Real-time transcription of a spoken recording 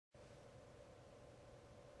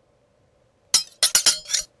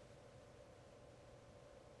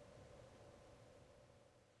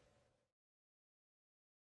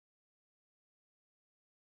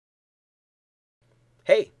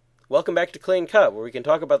Hey, welcome back to Clean Cut, where we can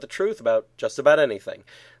talk about the truth about just about anything,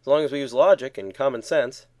 as long as we use logic and common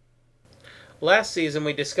sense. Last season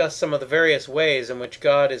we discussed some of the various ways in which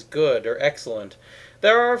God is good or excellent.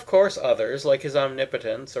 There are of course others, like his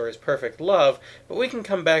omnipotence or his perfect love, but we can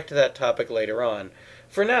come back to that topic later on.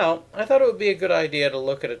 For now, I thought it would be a good idea to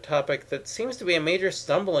look at a topic that seems to be a major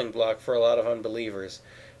stumbling block for a lot of unbelievers: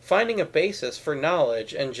 finding a basis for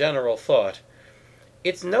knowledge and general thought.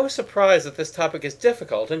 It's no surprise that this topic is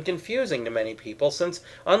difficult and confusing to many people, since,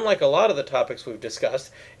 unlike a lot of the topics we've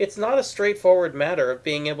discussed, it's not a straightforward matter of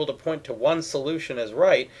being able to point to one solution as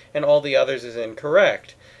right and all the others as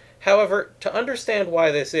incorrect. However, to understand why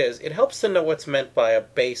this is, it helps to know what's meant by a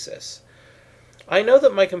basis. I know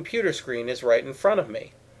that my computer screen is right in front of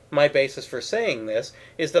me. My basis for saying this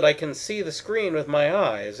is that I can see the screen with my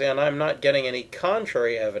eyes, and I'm not getting any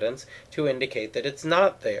contrary evidence to indicate that it's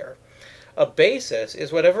not there. A basis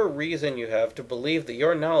is whatever reason you have to believe that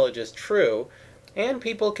your knowledge is true, and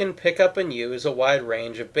people can pick up and use a wide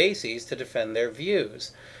range of bases to defend their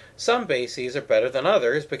views. Some bases are better than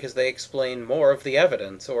others because they explain more of the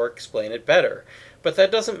evidence or explain it better, but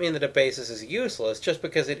that doesn't mean that a basis is useless just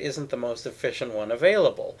because it isn't the most efficient one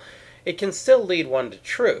available. It can still lead one to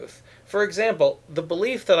truth. For example, the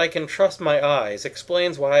belief that I can trust my eyes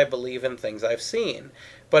explains why I believe in things I've seen,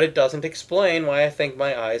 but it doesn't explain why I think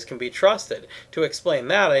my eyes can be trusted. To explain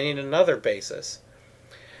that, I need another basis.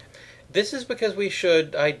 This is because we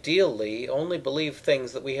should, ideally, only believe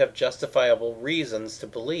things that we have justifiable reasons to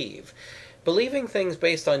believe. Believing things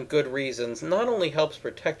based on good reasons not only helps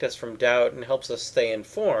protect us from doubt and helps us stay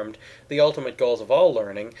informed, the ultimate goals of all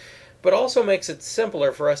learning, but also makes it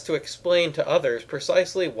simpler for us to explain to others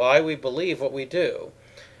precisely why we believe what we do.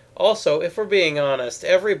 Also, if we're being honest,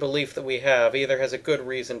 every belief that we have either has a good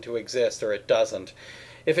reason to exist or it doesn't.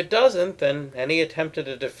 If it doesn't, then any attempt at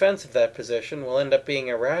a defense of that position will end up being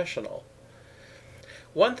irrational.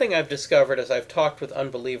 One thing I've discovered as I've talked with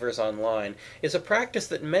unbelievers online is a practice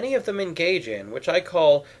that many of them engage in, which I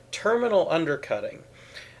call terminal undercutting.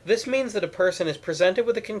 This means that a person is presented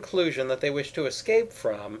with a conclusion that they wish to escape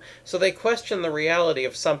from, so they question the reality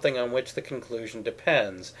of something on which the conclusion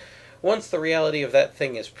depends. Once the reality of that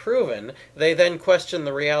thing is proven, they then question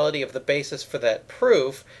the reality of the basis for that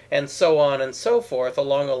proof, and so on and so forth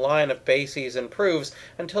along a line of bases and proofs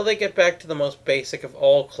until they get back to the most basic of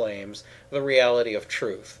all claims, the reality of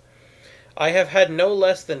truth. I have had no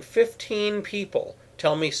less than 15 people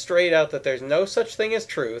tell me straight out that there's no such thing as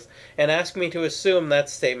truth, and ask me to assume that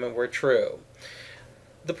statement were true.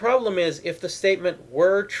 The problem is, if the statement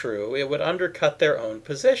were true, it would undercut their own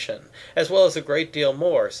position, as well as a great deal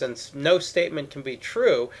more, since no statement can be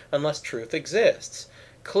true unless truth exists.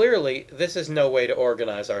 Clearly, this is no way to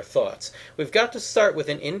organize our thoughts. We've got to start with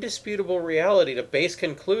an indisputable reality to base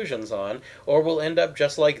conclusions on, or we'll end up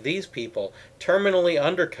just like these people, terminally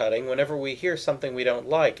undercutting whenever we hear something we don't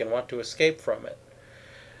like and want to escape from it.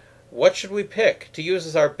 What should we pick to use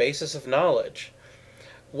as our basis of knowledge?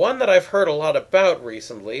 One that I've heard a lot about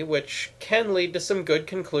recently, which can lead to some good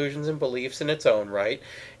conclusions and beliefs in its own right,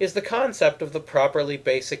 is the concept of the properly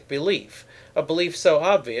basic belief, a belief so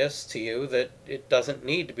obvious to you that it doesn't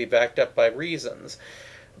need to be backed up by reasons.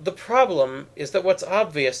 The problem is that what's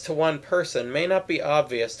obvious to one person may not be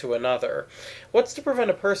obvious to another. What's to prevent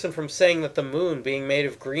a person from saying that the moon being made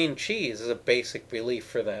of green cheese is a basic belief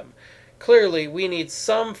for them? Clearly, we need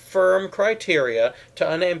some firm criteria to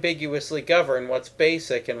unambiguously govern what's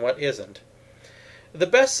basic and what isn't. The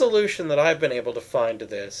best solution that I've been able to find to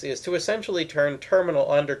this is to essentially turn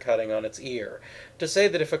terminal undercutting on its ear, to say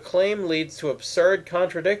that if a claim leads to absurd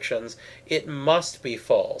contradictions, it must be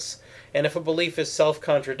false, and if a belief is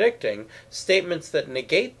self-contradicting, statements that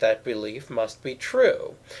negate that belief must be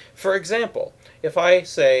true. For example, if I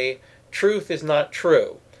say, "Truth is not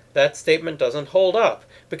true," that statement doesn't hold up,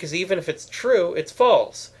 because even if it's true, it's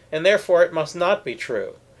false, and therefore it must not be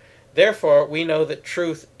true. Therefore, we know that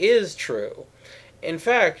truth is true. In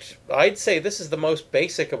fact, I'd say this is the most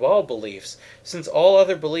basic of all beliefs, since all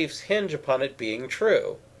other beliefs hinge upon it being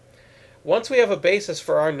true. Once we have a basis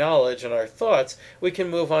for our knowledge and our thoughts, we can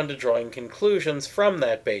move on to drawing conclusions from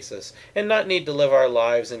that basis, and not need to live our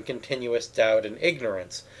lives in continuous doubt and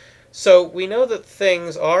ignorance. So we know that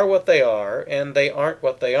things are what they are, and they aren't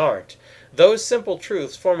what they aren't. Those simple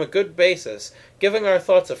truths form a good basis, giving our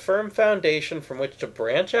thoughts a firm foundation from which to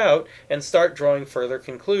branch out and start drawing further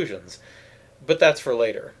conclusions. But that's for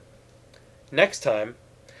later. Next time,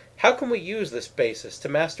 how can we use this basis to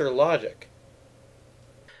master logic?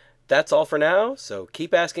 That's all for now, so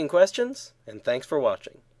keep asking questions, and thanks for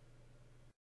watching.